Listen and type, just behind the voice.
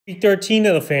Week 13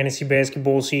 of the fantasy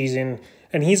basketball season.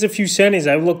 And here's a few centers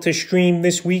I look to stream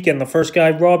this weekend. The first guy,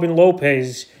 Robin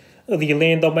Lopez of the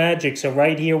Orlando Magic. So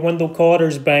right here, Wendell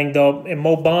Carter's banged up. And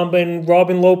Mo Bamba and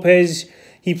Robin Lopez,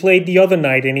 he played the other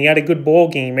night and he had a good ball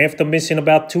game after missing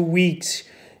about 2 weeks.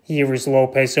 Here is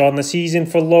Lopez. So on the season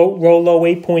for Rolo,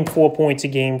 8.4 points a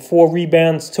game, 4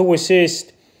 rebounds, 2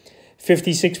 assists,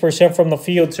 56% from the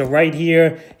field. So right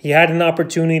here, he had an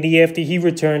opportunity after he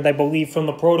returned, I believe, from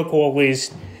the protocol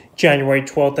list January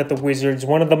 12th at the Wizards,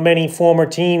 one of the many former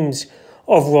teams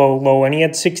of Rolo. And he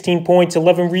had 16 points,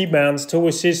 11 rebounds, 2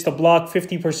 assists, a block,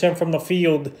 50% from the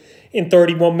field in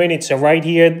 31 minutes. So right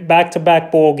here,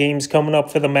 back-to-back ball games coming up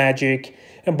for the Magic.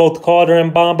 And both Carter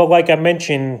and Bamba, like I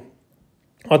mentioned,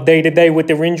 are day-to-day with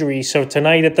their injuries. So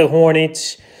tonight at the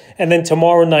Hornets, and then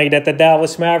tomorrow night at the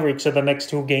Dallas Mavericks are the next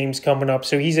 2 games coming up.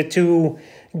 So he's a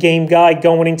 2-game guy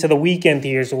going into the weekend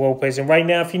here, Lopez. And right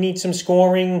now, if you need some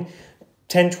scoring,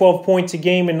 10, 12 points a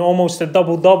game and almost a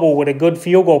double-double with a good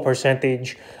field goal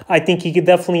percentage, I think he could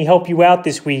definitely help you out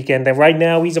this weekend. And right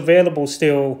now, he's available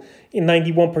still in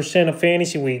 91% of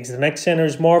fantasy leagues. The next center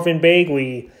is Marvin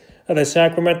Bagley of the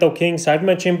Sacramento Kings. I've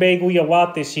mentioned Bagley a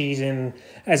lot this season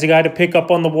as a guy to pick up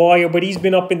on the wire, but he's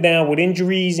been up and down with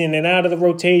injuries in and out of the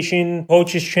rotation,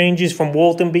 coaches changes from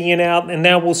Walton being out, and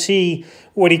now we'll see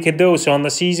what he could do. So on the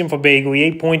season for Bagley,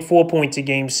 8.4 points a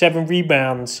game, 7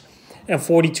 rebounds, and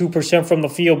 42% from the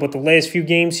field. But the last few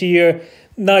games here,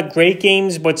 not great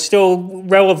games, but still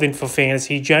relevant for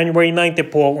fantasy. January 9th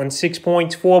at Portland, 6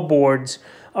 points, 4 boards,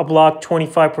 a block,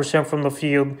 25% from the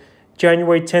field.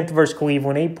 January 10th versus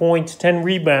Cleveland, 8 points, 10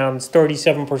 rebounds,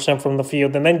 37% from the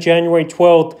field. And then January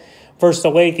 12th versus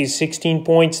the Lakers, 16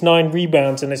 points, 9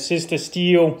 rebounds, an assist, a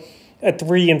steal, a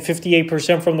 3, and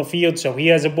 58% from the field. So he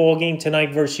has a ball game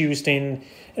tonight versus Houston.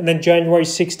 And then January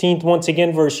 16th, once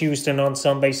again versus Houston on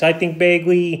Sunday. So I think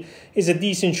Bagley is a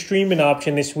decent streaming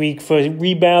option this week for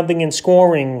rebounding and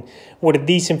scoring with a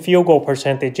decent field goal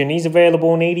percentage. And he's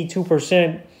available in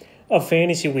 82% of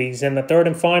fantasy leagues. And the third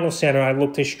and final center I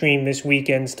look to stream this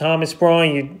weekend is Thomas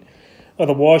Bryant of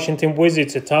the Washington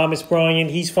Wizards. So Thomas Bryant,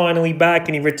 he's finally back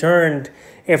and he returned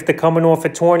after coming off a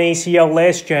torn ACL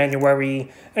last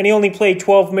January. And he only played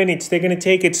 12 minutes. They're going to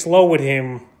take it slow with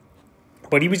him.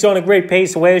 But he was on a great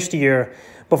pace last year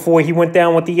before he went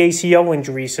down with the ACL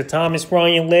injury. So Thomas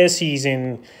Bryant last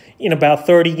season, in about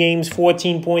 30 games,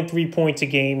 14.3 points a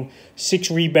game,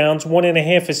 6 rebounds,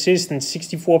 1.5 assists, and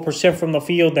 64% from the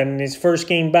field. And in his first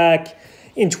game back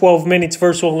in 12 minutes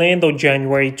versus Orlando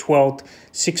January 12th,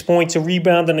 6 points, a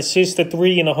rebound, an assist, a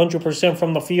 3, and 100%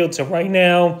 from the field. So right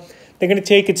now, they're going to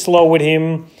take it slow with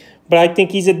him. But I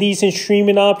think he's a decent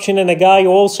streaming option and a guy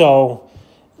also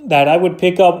that I would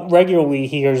pick up regularly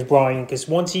here is Bryant, because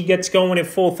once he gets going at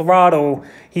full throttle,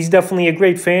 he's definitely a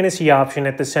great fantasy option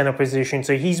at the center position.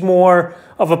 So he's more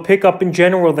of a pickup in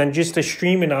general than just a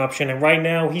streaming option. And right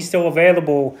now, he's still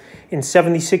available in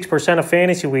 76% of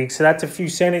fantasy leagues. So that's a few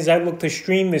centers I look to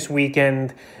stream this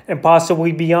weekend and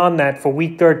possibly beyond that for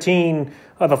Week 13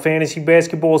 of the fantasy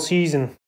basketball season.